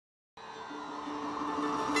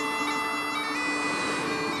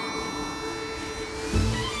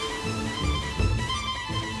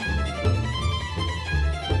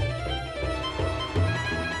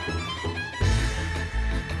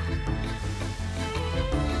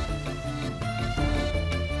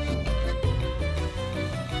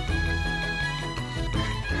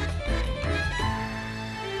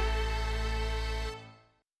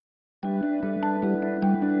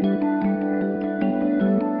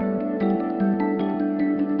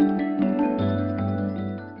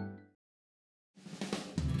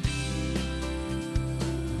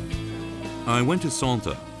I went to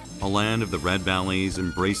Salta, a land of the red valleys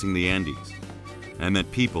embracing the Andes. I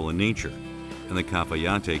met people and nature, and the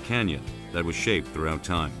Cafayate Canyon that was shaped throughout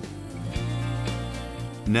time.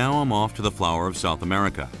 Now I'm off to the flower of South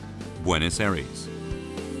America, Buenos Aires.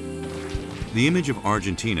 The image of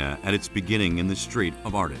Argentina at its beginning in the street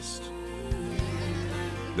of artists.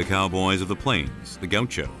 The cowboys of the plains, the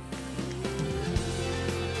gaucho,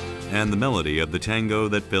 and the melody of the tango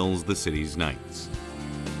that fills the city's nights.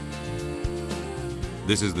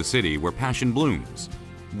 This is the city where passion blooms,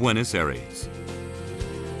 Buenos Aires.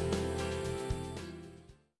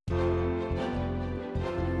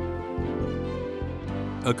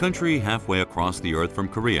 A country halfway across the earth from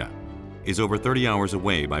Korea is over 30 hours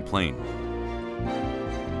away by plane.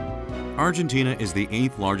 Argentina is the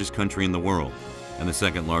 8th largest country in the world and the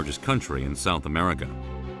 2nd largest country in South America.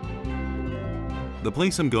 The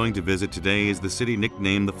place I'm going to visit today is the city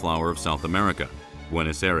nicknamed the flower of South America,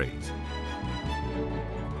 Buenos Aires.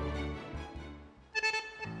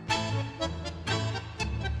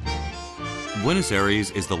 Buenos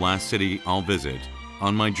Aires is the last city I'll visit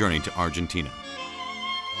on my journey to Argentina.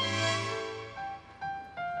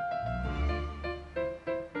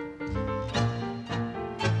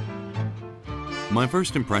 My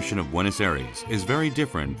first impression of Buenos Aires is very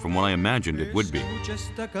different from what I imagined it would be.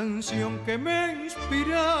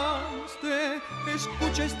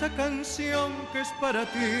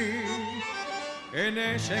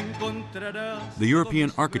 The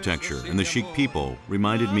European architecture and the chic people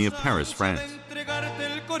reminded me of Paris, France.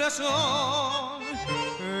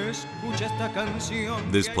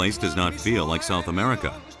 This place does not feel like South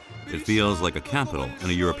America. It feels like a capital in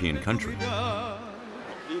a European country.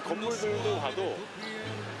 건물들도 봐도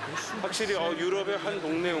확실히 유럽의 한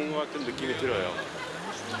동네에 온 것 같은 느낌이 들어요.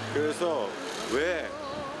 그래서 왜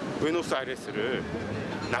부에노스아이레스를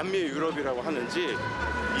남미의 유럽이라고 하는지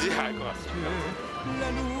이제 알 것 같습니다.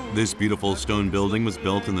 This beautiful stone building was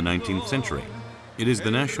built in the 19th century. It is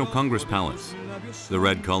the National Congress Palace. The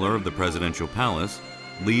red color of the presidential palace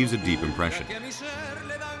leaves a deep impression.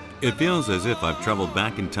 It feels as if I've traveled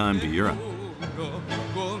back in time to Europe.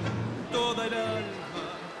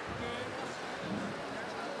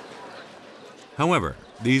 However,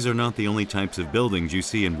 these are not the only types of buildings you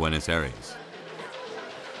see in Buenos Aires.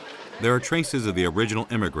 There are traces of the original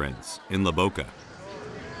immigrants in La Boca.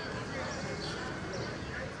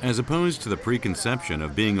 As opposed to the preconception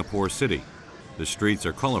of being a poor city, the streets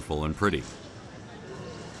are colorful and pretty.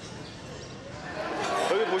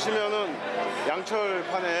 여기 보시면은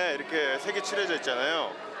양철판에 이렇게 색이 칠해져 있잖아요.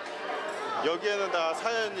 여기에는 다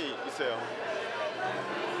사연이 있어요.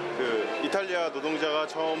 그 이탈리아 노동자가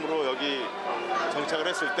처음으로 여기 정착을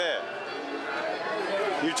했을 때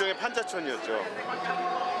일종의 판자촌이었죠.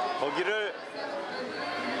 거기를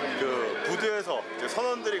그 부두에서 이제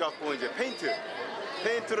선원들이 갖고 온 이제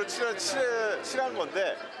페인트로 칠한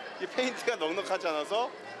건데 이 페인트가 넉넉하지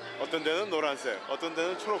않아서 어떤 데는 노란색, 어떤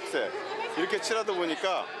데는 초록색 이렇게 칠하다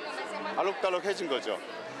보니까 알록달록해진 거죠.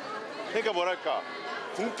 그러니까 뭐랄까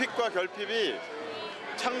궁핍과 결핍이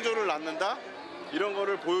창조를 낳는다? 이런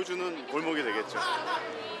거를 보여주는 골목이 되겠죠.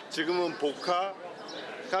 지금은 보카,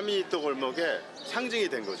 까미니토 골목의 상징이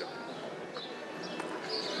된 거죠.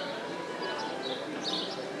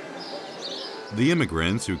 The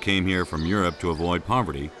immigrants who came here from Europe to avoid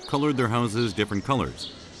poverty colored their houses different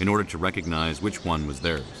colors in order to recognize which one was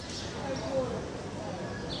theirs.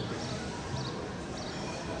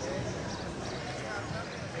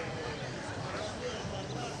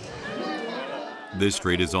 This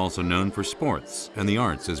street is also known for sports and the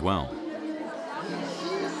arts as well.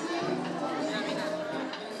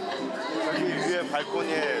 여기 위에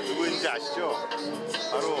발코니에 누구인지 아시죠?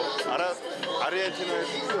 바로 아르헨티나의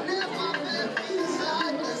스승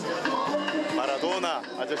마라도나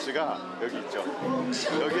아저씨가 여기 있죠.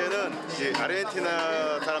 여기에는 이제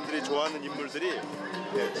아르헨티나 사람들이 좋아하는 인물들이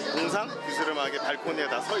공상 비스름하게 발코니에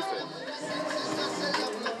다 서 있어요.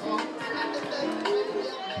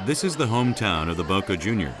 This is the hometown of the Boca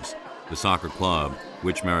Juniors, the soccer club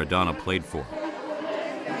which Maradona played for.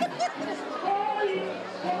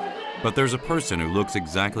 But there's a person who looks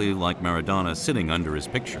exactly like Maradona sitting under his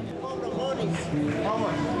picture.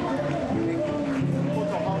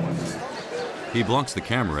 He blocks the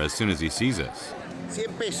camera as soon as he sees us.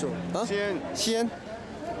 100 pesos. ¿Ah? 100. 100.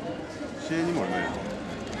 100이 얼마예요?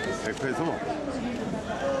 100페소?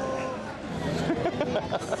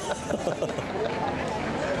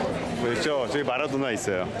 보셨죠? 저기 마라도나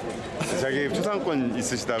있어요. 자기 초상권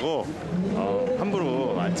있으시다고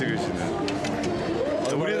함부로 안 찍으시는.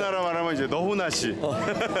 우리나라 말하면 이제 너훈아씨,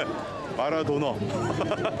 마라도너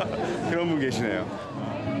그런 분 계시네요.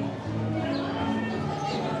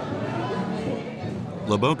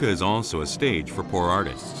 La Boca is also a stage for poor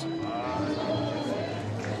artists.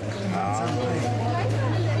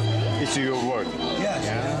 It's your work.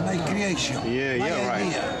 Yes, my creation. Yeah, right.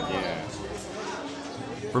 Idea. Yeah.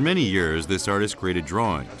 For many years, this artist created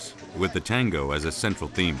drawings with the tango as a central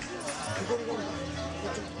theme.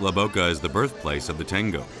 La Boca is the birthplace of the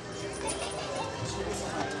tango.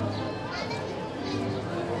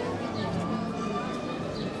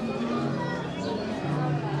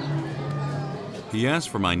 He asks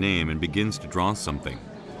for my name and begins to draw something.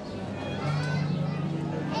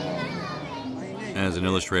 As an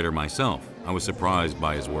illustrator myself, I was surprised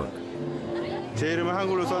by his work. 제 이름을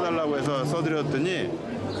한글로 써달라고 해서 써드렸더니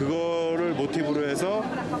그거를 모티브로 해서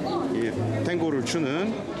이 탱고를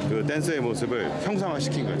추는 그 댄서의 모습을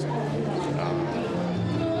형상화시킨 거죠.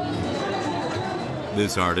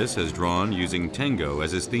 This artist has drawn using tango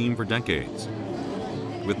as his theme for decades.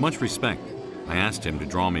 With much respect, I asked him to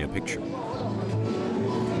draw me a picture.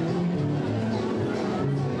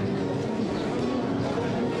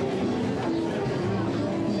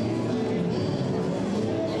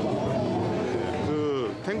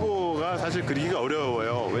 탱고가 사실 그리기가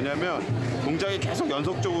어려워요. 왜냐하면 동작이 계속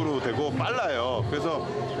연속적으로 되고 빨라요. 그래서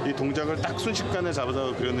이 동작을 딱 순식간에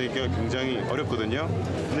잡아서 그려내기가 굉장히 어렵거든요.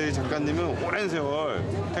 근데 이 작가님은 오랜 세월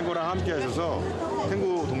탱고랑 함께 하셔서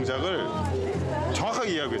탱고 동작을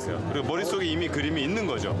정확하게 이해하고 있어요. 그리고 머릿속에 이미 그림이 있는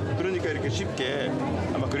거죠. 그러니까 이렇게 쉽게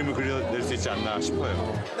아마 그림을 그려낼 수 있지 않나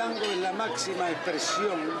싶어요. Tango es la máxima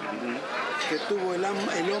expresión que tuvo el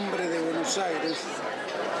hombre de Buenos Aires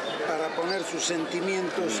para poner sus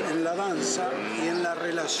sentimientos en la danza y en la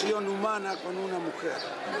relación humana con una mujer.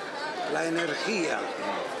 La energía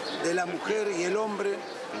de la mujer y el hombre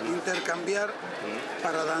intercambiar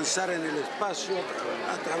para danzar en el espacio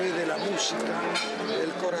a través de la música,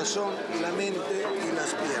 el corazón, la mente y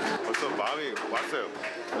las piernas. 벌써 마음이 왔어요.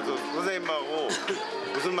 그래서 선생님하고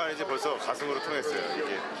무슨 말인지 벌써 가슴으로 통했어요.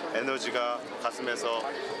 이게 에너지가 가슴에서,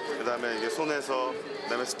 그다음에 이게 손에서,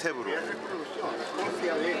 그다음에 스텝으로. 와,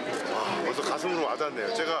 벌써 가슴으로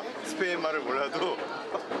와닿네요. 제가 스페인 말을 몰라도.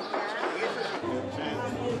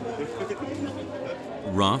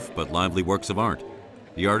 Rough but lively works of art.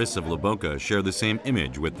 The artists of La Boca share the same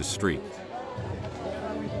image with the street.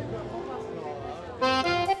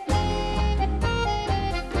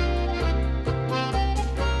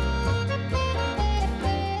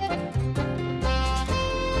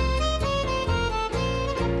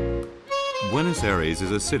 Buenos Aires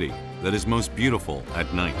is a city that is most beautiful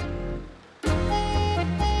at night.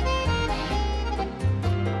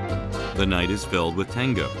 The night is filled with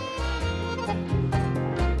tango.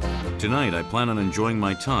 Tonight, I plan on enjoying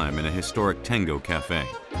my time in a historic tango cafe.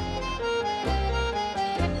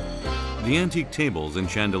 The antique tables and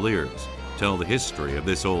chandeliers tell the history of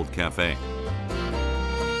this old cafe.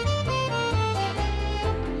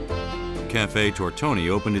 Cafe Tortoni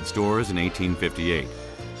opened its doors in 1858.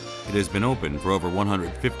 It has been open for over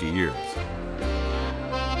 150 years.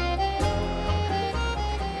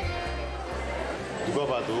 누가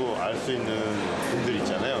봐도 알 수 있는 분들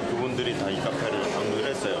있잖아요. 그분들이 다 이 카페를 방문을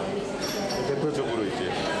했어요. 대표적으로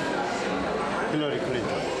이제 힐러리 클린턴,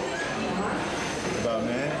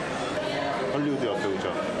 그다음에 헐리우드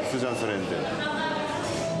여배우죠. 수잔 서랜든.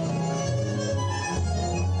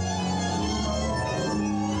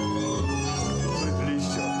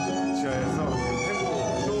 들리시죠? 지하에서 탱고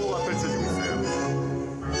쇼가 펼쳐지고 있어요.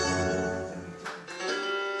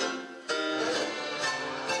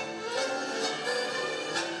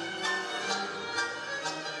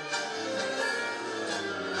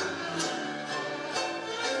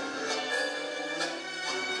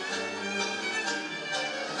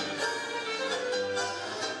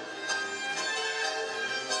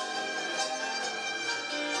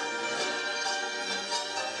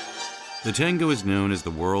 The tango is known as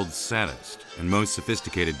the world's saddest and most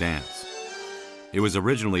sophisticated dance. It was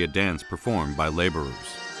originally a dance performed by laborers.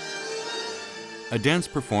 A dance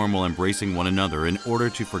performed while embracing one another in order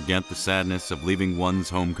to forget the sadness of leaving one's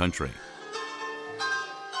home country.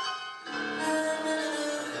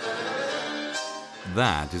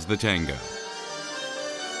 That is the tango.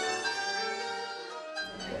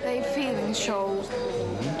 They feeling show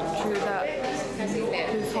through that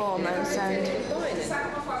performance, and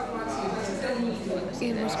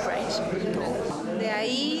it was great. De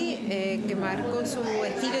ahí que marcó su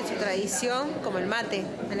estilo y su tradición, como el mate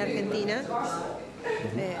en la Argentina.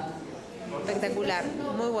 Espectacular,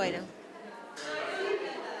 muy bueno.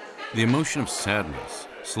 The emotion of sadness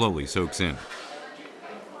slowly soaks in.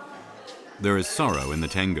 There is sorrow in the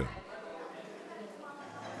tango.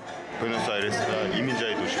 부에노스아이레스가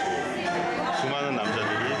이민자의 도시고 수많은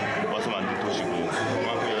남자들이 와서 만든 도시고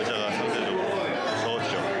그만큼 여자가 상대적으로 더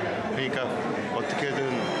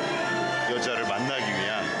어떻게든 여자를 만나기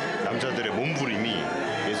위한 남자들의 몸부림이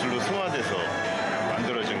예술로 승화돼서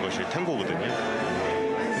만들어진 것이 탱고거든요.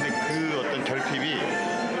 근데 그 어떤 결핍이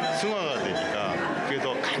승화가 되니까 그게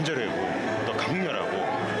더 간절하고 더 강렬하고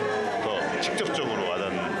더 직접적으로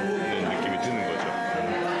와닿는 느낌이 드는 거죠.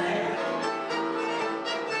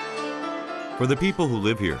 For the people who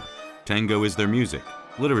live here, tango is their music,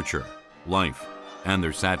 literature, life, and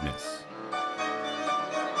their sadness.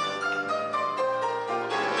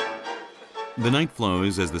 The night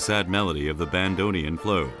flows as the sad melody of the bandoneon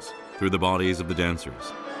flows through the bodies of the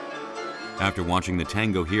dancers. After watching the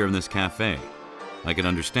tango here in this cafe, I can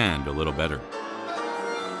understand a little better.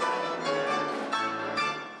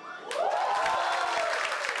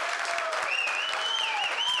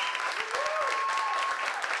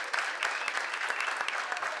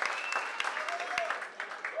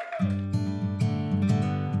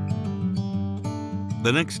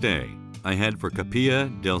 The next day, I head for Capilla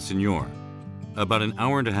del Señor, about an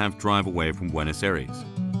hour-and-a-half drive away from Buenos Aires.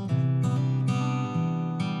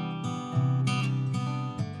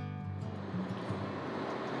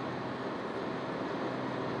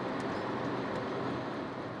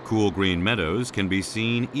 Cool green meadows can be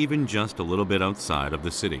seen even just a little bit outside of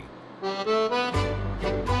the city.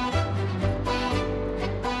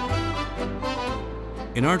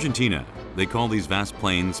 In Argentina, they call these vast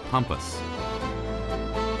plains pampas.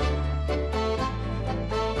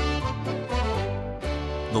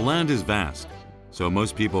 The land is vast, so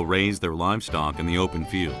most people raise their livestock in the open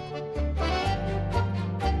field.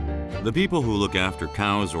 The people who look after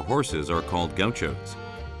cows or horses are called gauchos,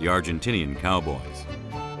 the Argentinian cowboys.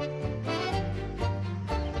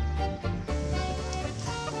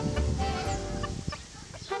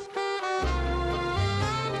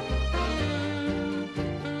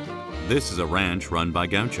 This is a ranch run by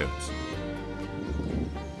gauchos.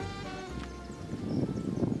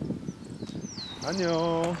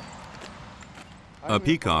 안녕. A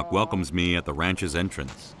peacock welcomes me at the ranch's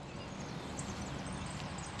entrance.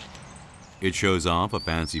 It shows off a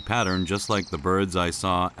fancy pattern just like the birds I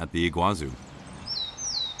saw at the Iguazu.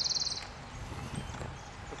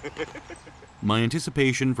 My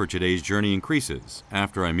anticipation for today's journey increases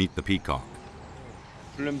after I meet the peacock.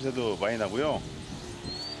 풀냄새도 많이 나고요.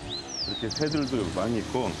 이렇게 새들도 많이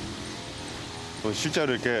있고 또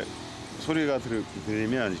실제로 이렇게 소리가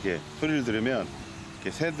들리면 이렇게 소리를 들으면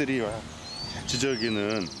이렇게 새들이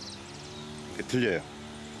지저귀는 들려요.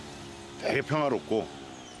 되게 평화롭고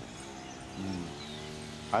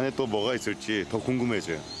안에 또 뭐가 있을지 더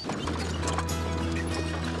궁금해져요.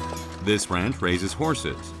 This ranch raises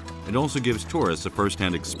horses. It also gives tourists a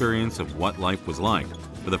first-hand experience of what life was like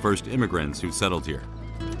for the first immigrants who settled here.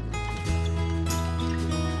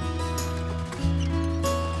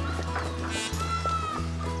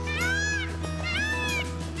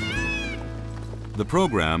 The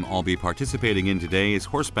program I'll be participating in today is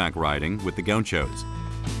horseback riding with the gauchos.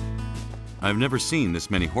 I've never seen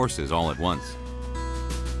this many horses all at once.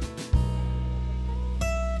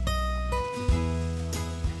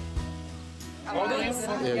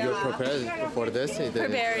 You're prepared for this?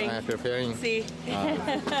 Preparing. See.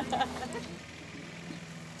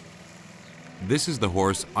 This is the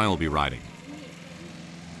horse I'll be riding.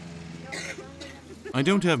 I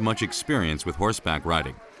don't have much experience with horseback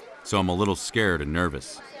riding, so I'm a little scared and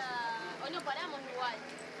nervous.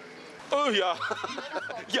 야,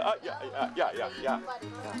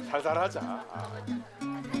 살살하자.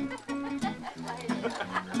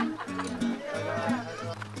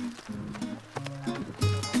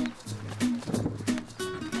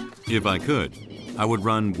 If I could, I would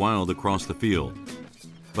run wild across the field,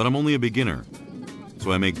 but I'm only a beginner,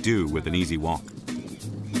 so I make do with an easy walk.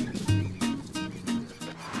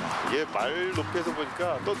 이게 말 높이에서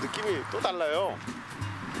보니까 또 느낌이 또 달라요.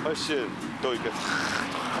 훨씬 또 이렇게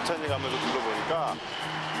천천히 가면서 둘러보니까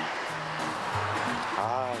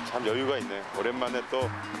참 여유가 있네. 오랜만에 또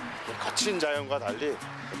거친 자연과 달리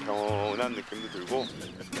평온한 느낌도 들고.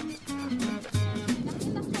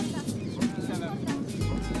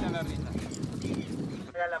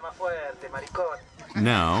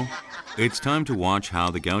 Now, it's time to watch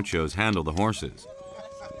how the gauchos handle the horses.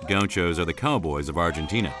 Gauchos are the cowboys of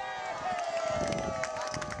Argentina.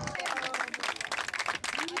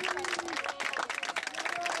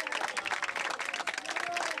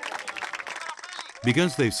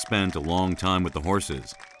 Because they've spent a long time with the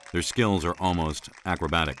horses, their skills are almost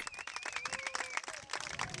acrobatic.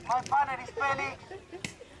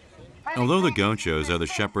 Although the gauchos are the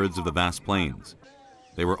shepherds of the vast plains,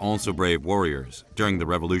 they were also brave warriors during the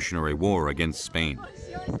Revolutionary War against Spain.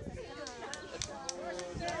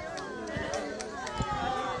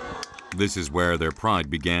 This is where their pride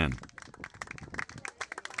began.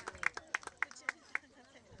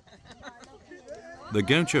 The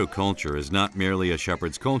gaucho culture is not merely a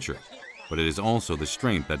shepherd's culture, but it is also the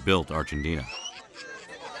strength that built Argentina.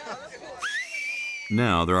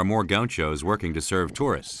 Now there are more gauchos working to serve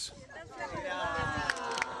tourists.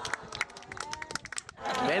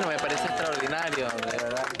 Bueno, me parece extraordinario, de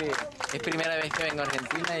verdad que es primera vez que vengo a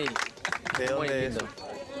Argentina y muy lindo.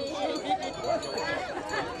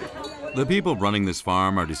 The people running this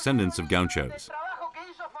farm are descendants of gauchos.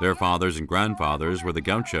 Their fathers and grandfathers were the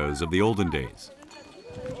gauchos of the olden days.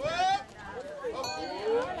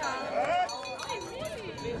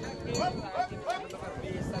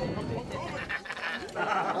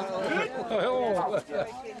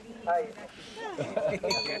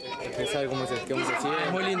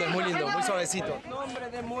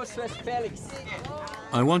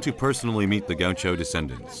 I want to personally meet the gaucho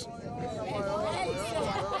descendants.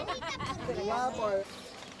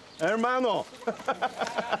 Hermano.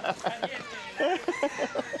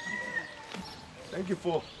 Thank you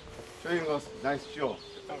for showing us nice show.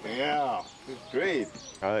 Yeah, it's great.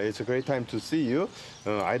 It's a great time to see you.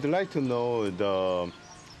 I'd like to know the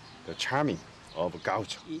charming of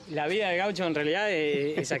gaucho. La vida de gaucho en realidad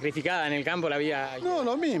es sacrificada en el campo, la vida. No,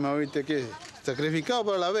 lo mismo, viste que sacrificado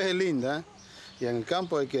pero a la vez es linda, ¿eh? Y en el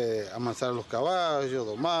campo hay que amansar los caballos,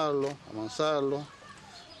 domarlos, amansarlos.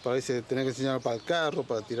 Para ahí se tiene que enseñar para el carro,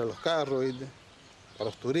 para tirar los carros, ¿viste? Para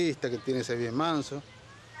los turistas que tienen que ser bien manso.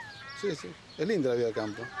 Sí, sí, es linda la vida del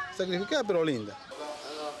campo. Sacrificada pero linda.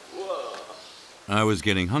 I was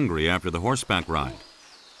getting hungry after the horseback ride.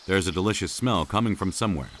 There's a delicious smell coming from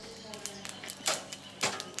somewhere.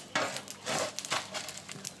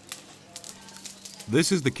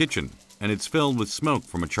 This is the kitchen, and it's filled with smoke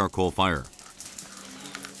from a charcoal fire.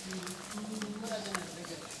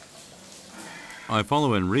 I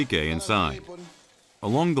follow Enrique inside.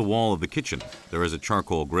 Along the wall of the kitchen, there is a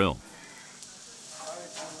charcoal grill.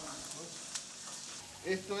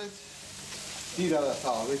 Esto es tira de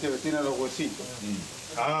asado, viste que tiene los huesitos.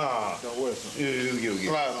 Ah, los huesos. 여기.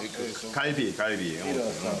 Claro, eso. 갈비. Tira de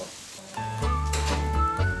asado.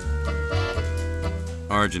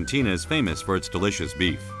 Argentina is famous for its delicious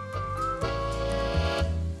beef.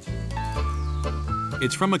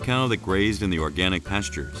 It's from a cow that grazed in the organic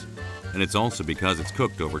pastures, and it's also because it's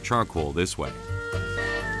cooked over charcoal this way.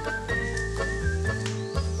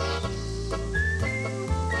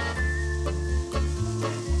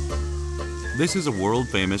 This is a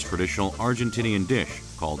world-famous traditional Argentinian dish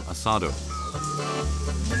called asado.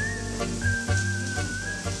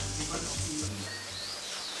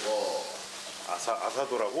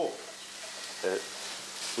 아사도라고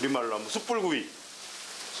우리말로 하면 숯불구이,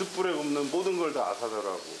 숯불에 굽는 모든 걸 다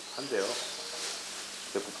아사도라고 한대요.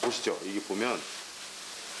 보시죠. 이게 보면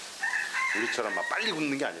우리처럼 막 빨리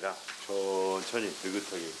굽는 게 아니라 천천히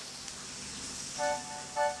느긋하게.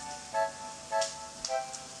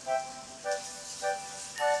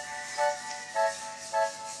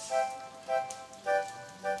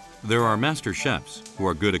 There are master chefs who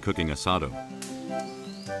are good at cooking asado.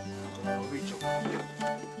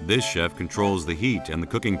 This chef controls the heat and the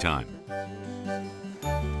cooking time.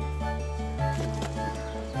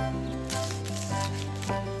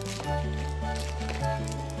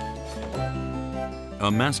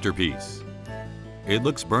 A masterpiece. It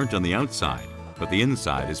looks burnt on the outside, but the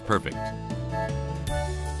inside is perfect.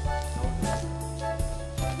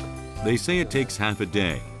 They say it takes half a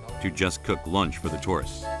day to just cook lunch for the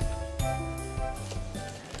tourists.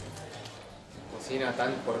 Cocina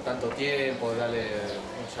por tanto tiempo, darle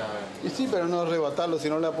mucha... Y sí, pero no arrebatarlo, si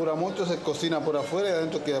no le apura mucho se cocina por afuera y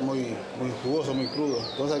adentro queda muy jugoso, muy crudo.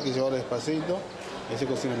 Entonces hay que llevarlo despacito y se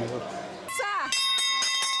cocina mejor.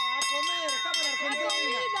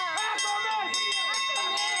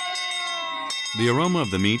 The aroma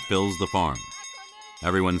of the meat fills the farm.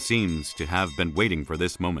 Everyone seems to have been waiting for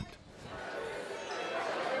this moment.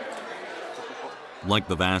 Like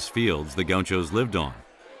the vast fields the gauchos lived on,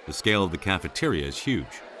 the scale of the cafeteria is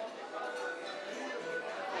huge.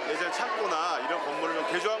 예전 창고나 이런 건물을 좀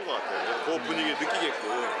개조한 것 같아요. 그 분위기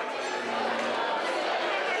느끼게끔.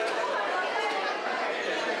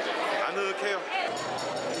 아늑해요.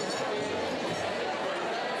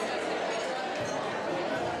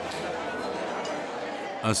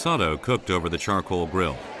 Asado cooked over the charcoal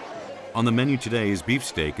grill. On the menu today is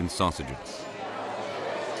beefsteak and sausages.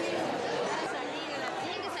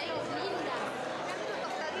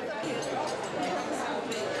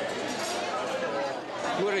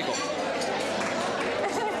 Muy rico.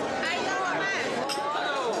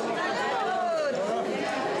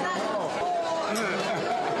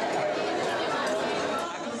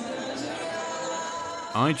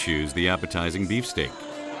 I choose the appetizing beefsteak.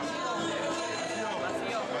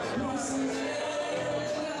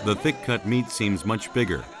 The thick-cut meat seems much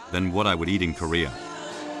bigger than what I would eat in Korea.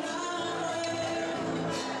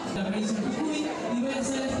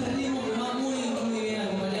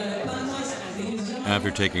 After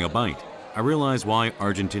taking a bite, I realize why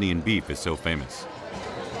Argentinian beef is so famous.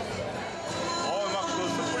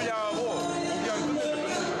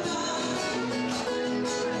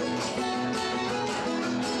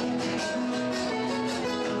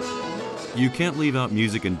 You can't leave out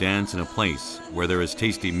music and dance in a place where there is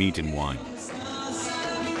tasty meat and wine.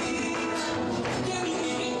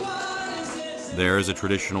 There is a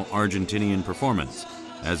traditional Argentinian performance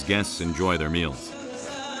as guests enjoy their meals.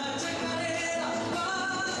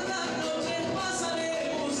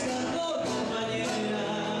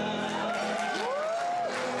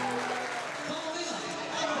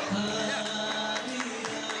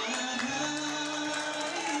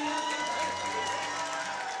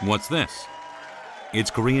 What's this? It's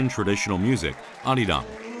Korean traditional music, arirang.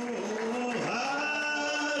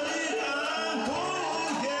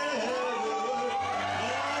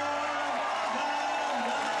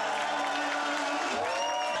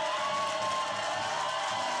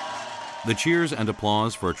 The cheers and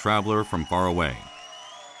applause for a traveler from far away.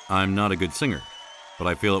 I'm not a good singer, but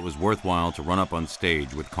I feel it was worthwhile to run up on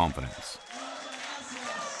stage with confidence.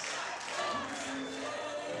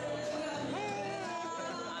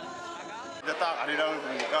 이제 딱 아리랑을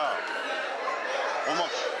부르니까 막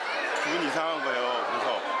기분이 이상한 거예요. 그래서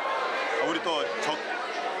우리 또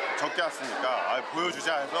적게 왔으니까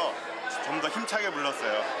보여주자 해서 좀 더 힘차게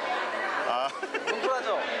불렀어요.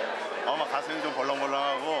 뭉클하죠? 막 가슴이 좀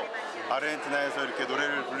벌렁벌렁하고 아르헨티나에서 이렇게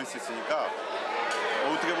노래를 부를 수 있으니까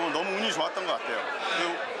어떻게 보면 너무 운이 좋았던 것 같아요.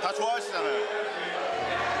 다 좋아하시잖아요.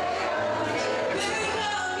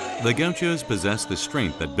 The Gauchos possess the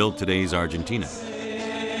strength that built today's Argentina.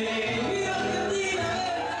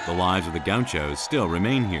 The lives of the Gauchos still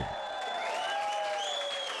remain here.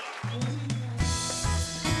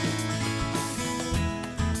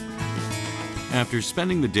 After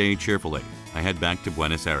spending the day cheerfully, I head back to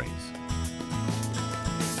Buenos Aires.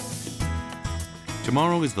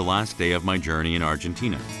 Tomorrow is the last day of my journey in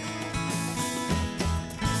Argentina.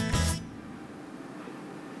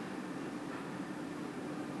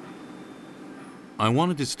 I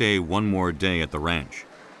wanted to stay one more day at the ranch,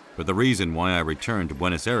 but the reason why I returned to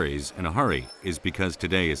Buenos Aires in a hurry is because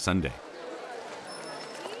today is Sunday.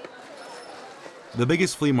 The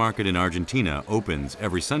biggest flea market in Argentina opens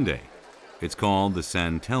every Sunday. It's called the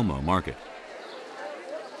San Telmo Market.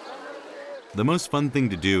 The most fun thing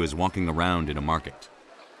to do is walking around in a market.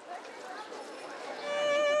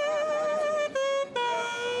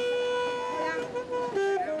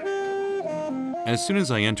 As soon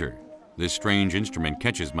as I enter, this strange instrument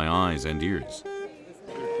catches my eyes and ears.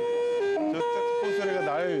 소리가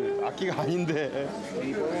날 악기가 아닌데.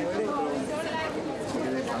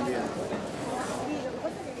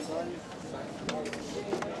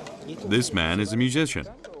 This man is a musician.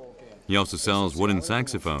 He also sells wooden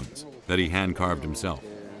saxophones that he hand-carved himself.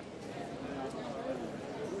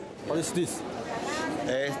 What is this?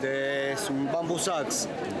 Este es un bamboo sax.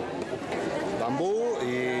 Bambú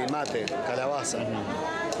y mate, calabaza.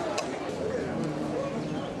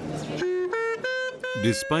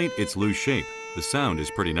 Despite its loose shape, the sound is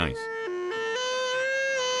pretty nice.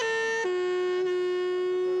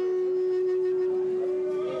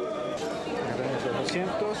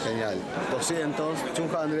 Genial. 200,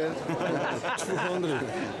 200.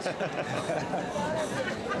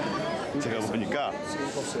 제가 보니까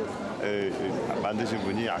만드신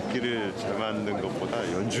분이 악기를 잘 만든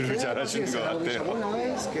것보다 연주를 잘 하시는 것 같아요.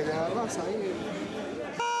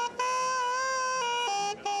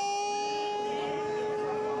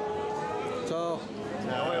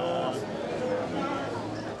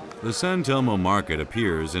 The San Telmo Market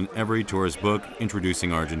appears in every tourist book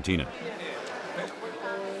introducing Argentina.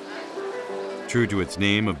 True to its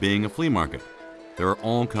name of being a flea market, there are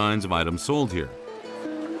all kinds of items sold here.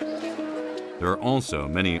 There are also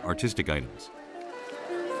many artistic items.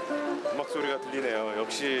 음악 소리가 들리네요.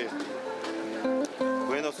 역시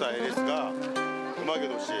부에노스아이레스가 음악의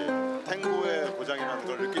도시, 탱고의 고장이라는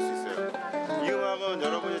걸 느낄 수 있어요. 이 음악은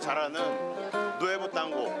여러분이 잘 아는 누에보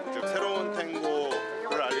탱고, 즉 새로운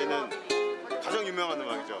탱고를 알리는 가장 유명한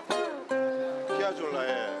음악이죠.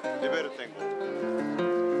 피아졸라의 리베르 탱고.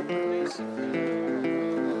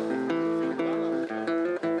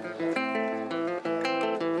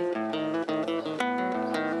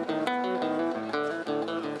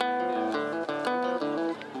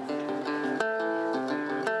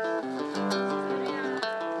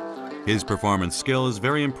 His performance skill is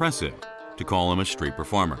very impressive to call him a street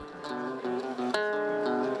performer.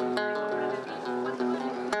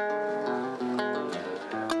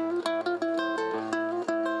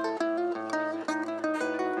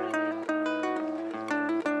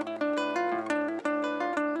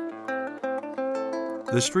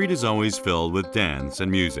 The street is always filled with dance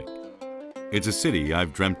and music. It's a city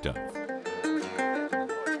I've dreamt of.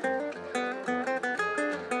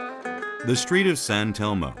 The street of San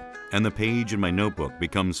Telmo and the page in my notebook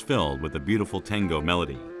becomes filled with a beautiful tango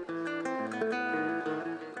melody.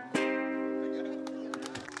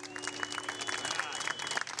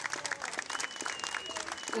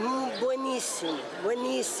 Buenísimo,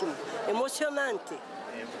 buenísimo, emocionante.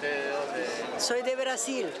 Soy de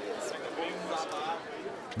Brasil.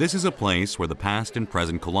 This is a place where the past and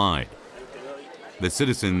present collide. The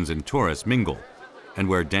citizens and tourists mingle, and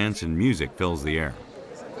where dance and music fills the air.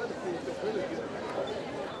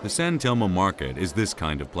 The San Telmo market is this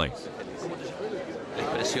kind of place. La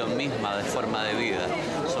expresión misma de forma de vida,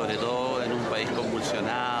 sobre todo en un país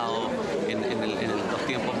convulsionado, en los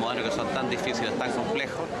tiempos modernos que son tan difíciles, tan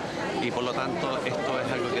complejos, y por lo tanto esto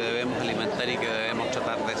es algo que debemos alimentar y que debemos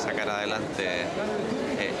tratar de sacar adelante.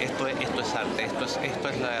 Esto es arte, esto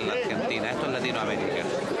es la Argentina, esto es Latinoamérica.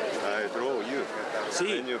 I draw you.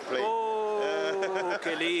 Sí. And you play. Oh,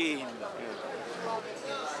 qué lindo.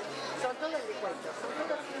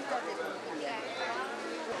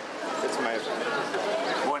 It's my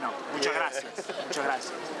Bueno, muchas gracias. Muchas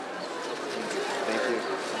gracias. Thank you.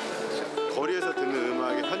 거리에서 듣는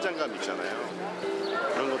음악의 현장감 있잖아요.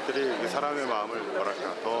 그런 것들이 사람의 마음을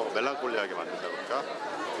뭐랄까 더 멜랑콜리하게 만든다 그럴까,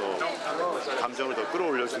 또 감정을 더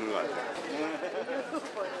끌어올려주는 것 같아요.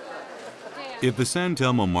 If the San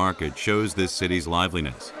Telmo market shows this city's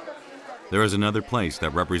liveliness, there is another place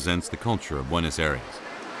that represents the culture of Buenos Aires.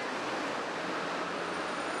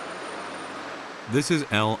 This is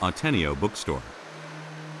El Ateneo bookstore.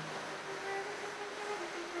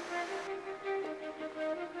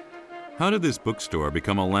 How did this bookstore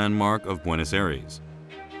become a landmark of Buenos Aires?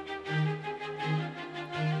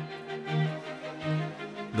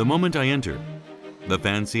 The moment I enter, the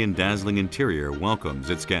fancy and dazzling interior welcomes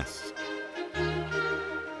its guests.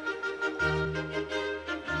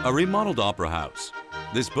 A remodeled opera house,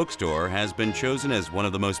 this bookstore has been chosen as one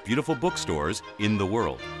of the most beautiful bookstores in the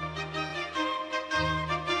world.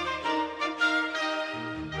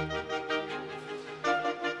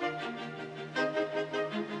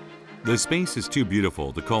 The space is too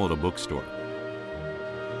beautiful to call it a bookstore.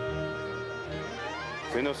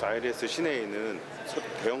 부에노스아이레스 시내에 있는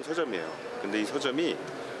대형 서점이에요. 근데 이 서점이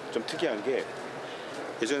좀 특이한 게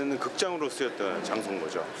예전에는 극장으로 쓰였던 장소인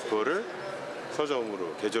거죠. 그거를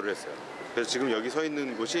서점으로 개조를 했어요. 그래서 지금 여기 서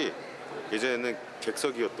있는 곳이 예전에는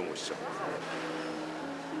객석이었던 곳이죠.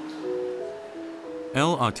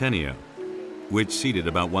 El Ateneo, which seated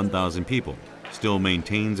about 1,000 people, still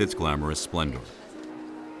maintains its glamorous splendor.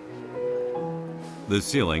 The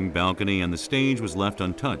ceiling, balcony, and the stage was left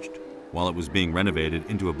untouched while it was being renovated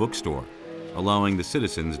into a bookstore, allowing the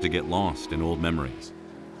citizens to get lost in old memories.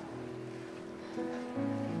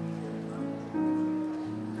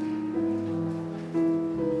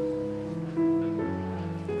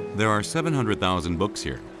 There are 700,000 books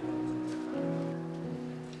here.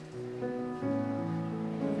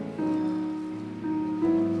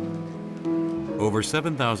 Over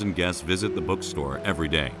 7,000 guests visit the bookstore every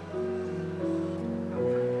day.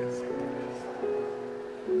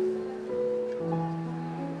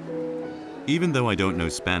 Even though I don't know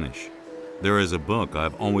Spanish, there is a book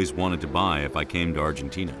I've always wanted to buy if I came to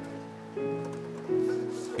Argentina.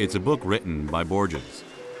 It's a book written by Borges.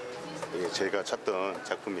 제가 찾던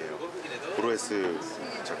작품이에요. 브로에스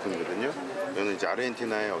작품이거든요. 이거는 이제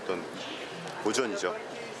아르헨티나의 어떤 고전이죠.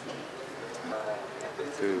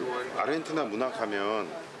 그 아르헨티나 문학하면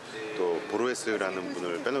또 보르헤스라는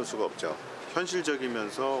분을 빼놓을 수가 없죠.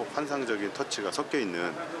 현실적이면서 환상적인 터치가 섞여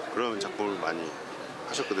있는 그런 작품을 많이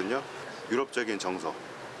하셨거든요. 유럽적인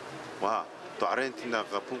정서와 또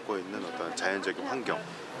아르헨티나가 품고 있는 어떤 자연적인 환경,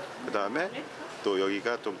 그 다음에 또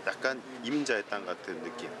여기가 좀 약간 이민자의 땅 같은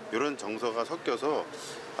느낌, 이런 정서가 섞여서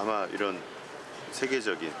아마 이런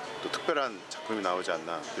세계적인 또 특별한 작품이 나오지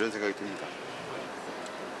않나 이런 생각이 듭니다.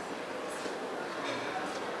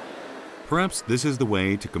 Perhaps this is the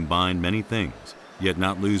way to combine many things, yet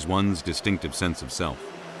not lose one's distinctive sense of self.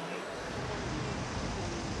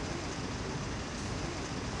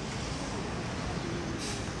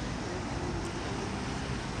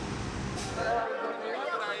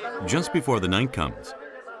 Just before the night comes,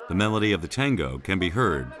 the melody of the tango can be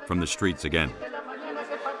heard from the streets again.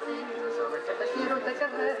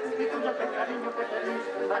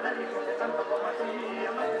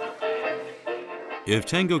 If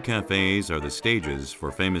tango cafes are the stages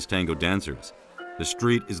for famous tango dancers, the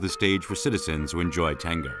street is the stage for citizens who enjoy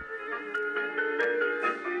tango.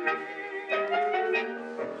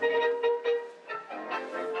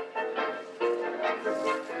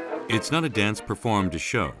 It's not a dance performed to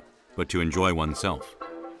show, but to enjoy oneself.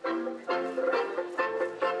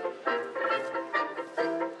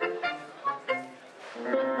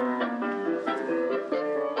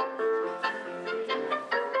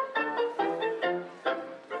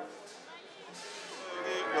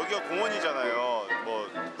 여기가 공원이잖아요. 뭐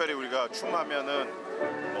특별히 우리가 춤하면은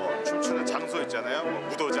뭐 춤추는 장소 있잖아요. 뭐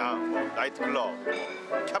무도장, 뭐 나이트클럽,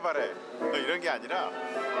 캐바레 뭐 이런 게 아니라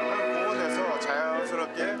한 공원에서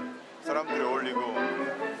자연스럽게 사람들이 어울리고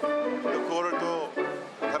또 그거를 또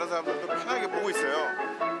다른 사람들도 편하게 보고 있어요.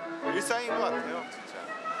 일상인 것 같아요, 진짜.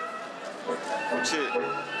 역시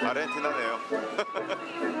아르헨티나네요.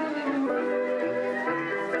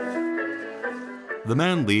 The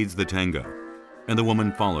man leads the tango, and the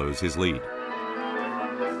woman follows his lead.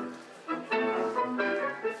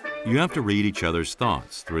 You have to read each other's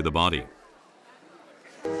thoughts through the body.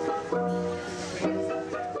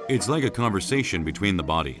 It's like a conversation between the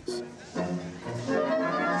bodies.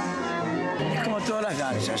 Es como todas las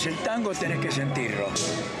danzas, el tango tenés que sentirlo.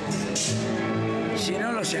 Si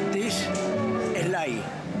no lo sentís, es lay.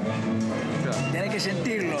 Tenés que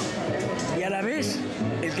sentirlo. Y a la vez,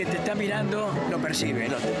 el que te está mirando lo percibe.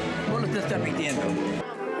 Vos lo estás transmitiendo.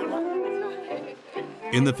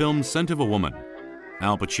 In the film Scent of a Woman,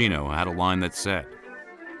 Al Pacino had a line that said,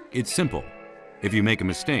 "It's simple. If you make a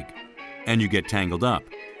mistake and you get tangled up,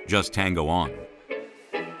 just tango on."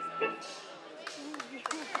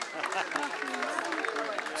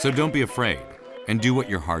 So don't be afraid and do what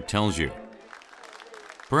your heart tells you.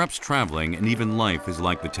 Perhaps traveling and even life is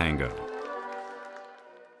like the tango.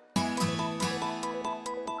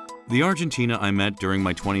 The Argentina I met during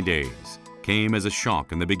my 20 days came as a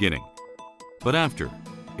shock in the beginning, but after,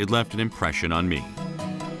 it left an impression on me.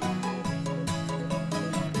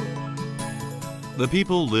 The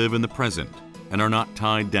people live in the present and are not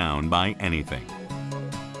tied down by anything.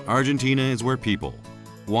 Argentina is where people,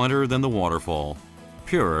 wider than the waterfall,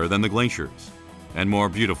 purer than the glaciers, and more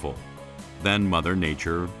beautiful than Mother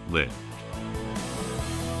Nature live.